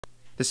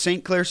The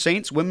St. Clair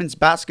Saints women's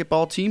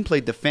basketball team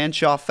played the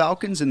Fanshawe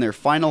Falcons in their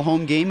final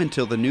home game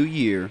until the new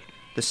year.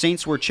 The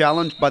Saints were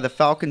challenged by the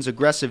Falcons'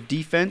 aggressive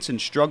defense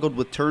and struggled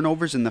with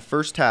turnovers in the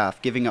first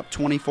half, giving up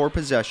 24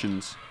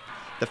 possessions.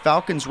 The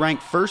Falcons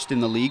ranked first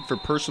in the league for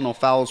personal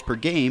fouls per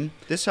game.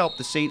 This helped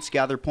the Saints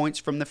gather points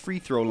from the free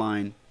throw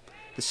line.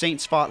 The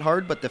Saints fought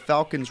hard, but the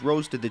Falcons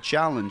rose to the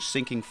challenge,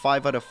 sinking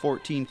 5 out of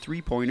 14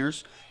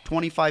 three-pointers,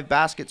 25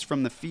 baskets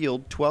from the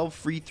field, 12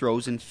 free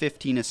throws, and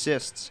 15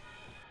 assists.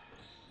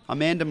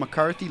 Amanda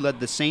McCarthy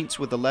led the Saints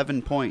with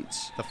 11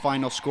 points. The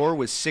final score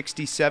was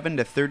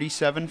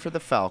 67-37 for the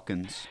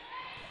Falcons.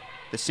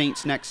 The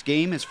Saints' next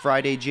game is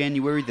Friday,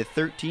 January the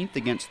 13th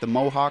against the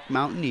Mohawk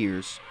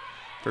Mountaineers.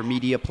 For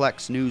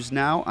MediaPlex News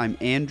Now, I'm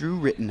Andrew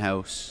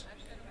Rittinhouse.